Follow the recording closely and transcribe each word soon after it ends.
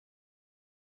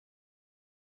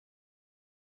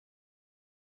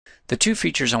The two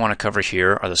features I want to cover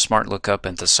here are the Smart Lookup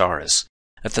and Thesaurus.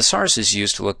 A thesaurus is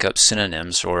used to look up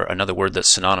synonyms, or another word that's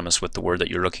synonymous with the word that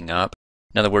you're looking up.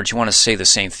 In other words, you want to say the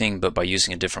same thing but by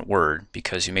using a different word,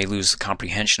 because you may lose the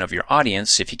comprehension of your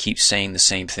audience if you keep saying the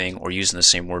same thing or using the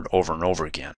same word over and over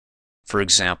again. For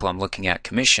example, I'm looking at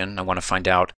commission. I want to find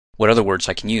out what other words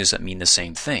I can use that mean the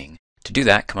same thing. To do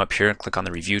that, come up here and click on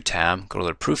the Review tab, go to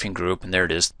the Proofing group, and there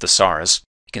it is, Thesaurus.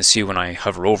 You can see when I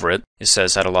hover over it, it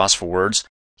says at a loss for words.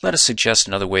 Let us suggest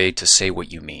another way to say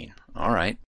what you mean.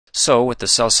 Alright. So with the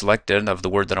cell selected of the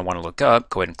word that I want to look up,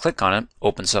 go ahead and click on it.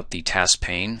 Opens up the task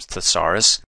pane,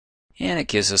 Thesaurus, and it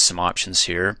gives us some options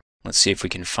here. Let's see if we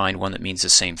can find one that means the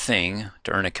same thing.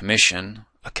 To earn a commission,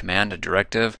 a command, a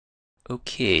directive.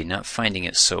 Okay, not finding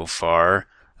it so far.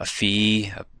 A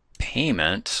fee, a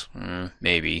payment,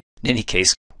 maybe. In any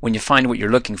case, when you find what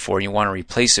you're looking for and you want to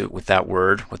replace it with that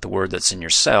word, with the word that's in your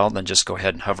cell, then just go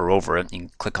ahead and hover over it. You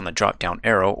can click on the drop down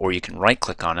arrow, or you can right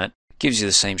click on it. It gives you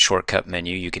the same shortcut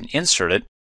menu. You can insert it.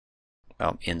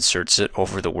 Well, inserts it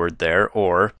over the word there,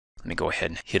 or let me go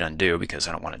ahead and hit undo because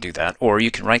I don't want to do that. Or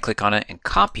you can right click on it and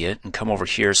copy it and come over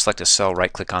here, select a cell,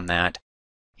 right click on that,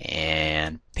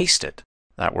 and paste it.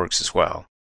 That works as well.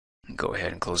 Go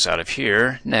ahead and close out of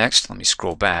here. Next, let me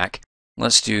scroll back.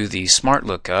 Let's do the Smart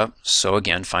Lookup. So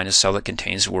again, find a cell that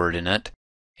contains a word in it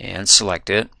and select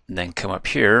it. And then come up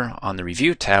here on the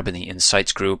Review tab in the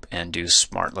Insights group and do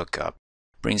Smart Lookup.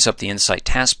 Brings up the Insight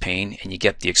task pane and you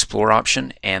get the Explore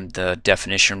option and the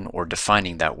definition or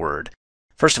defining that word.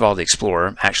 First of all, the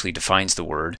Explorer actually defines the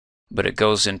word, but it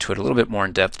goes into it a little bit more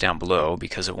in depth down below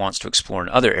because it wants to explore in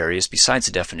other areas besides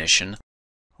the definition,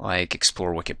 like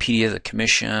explore Wikipedia, the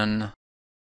Commission,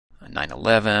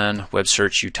 9/11, web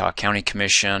search Utah County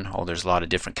Commission. Oh, there's a lot of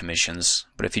different commissions.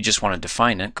 But if you just want to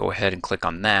define it, go ahead and click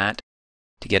on that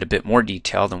to get a bit more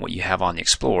detail than what you have on the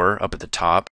Explorer up at the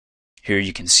top. Here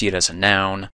you can see it as a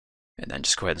noun, and then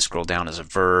just go ahead and scroll down as a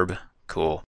verb.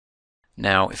 Cool.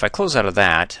 Now, if I close out of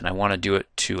that and I want to do it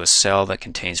to a cell that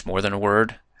contains more than a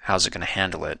word, how's it going to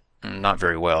handle it? Not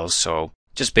very well, so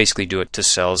just basically do it to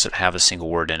cells that have a single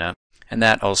word in it. And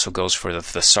that also goes for the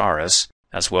Thesaurus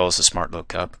as well as the Smart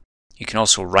Lookup. You can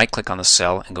also right-click on the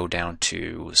cell and go down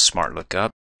to Smart Lookup.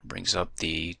 It brings up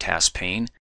the task pane.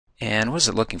 And what is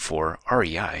it looking for?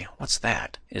 REI. What's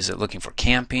that? Is it looking for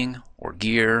camping or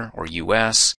gear or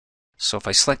US? So if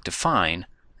I select Define,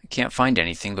 I can't find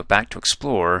anything, but back to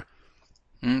Explore.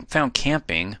 Found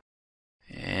camping.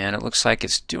 And it looks like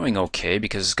it's doing okay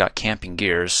because it's got camping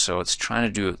gears, so it's trying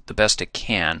to do the best it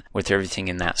can with everything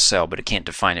in that cell, but it can't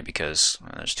define it because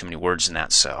there's too many words in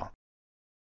that cell.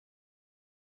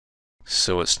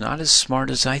 So it's not as smart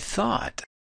as I thought.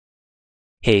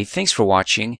 Hey, thanks for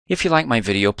watching. If you like my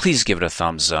video, please give it a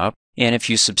thumbs up. And if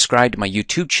you subscribe to my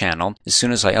YouTube channel, as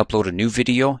soon as I upload a new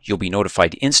video, you'll be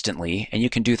notified instantly, and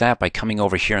you can do that by coming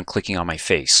over here and clicking on my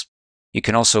face. You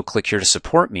can also click here to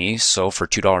support me, so for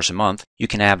 $2 a month, you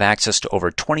can have access to over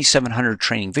 2,700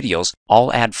 training videos,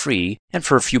 all ad-free, and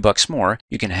for a few bucks more,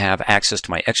 you can have access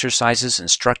to my exercises,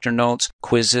 instructor notes,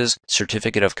 quizzes,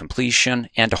 certificate of completion,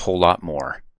 and a whole lot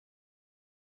more.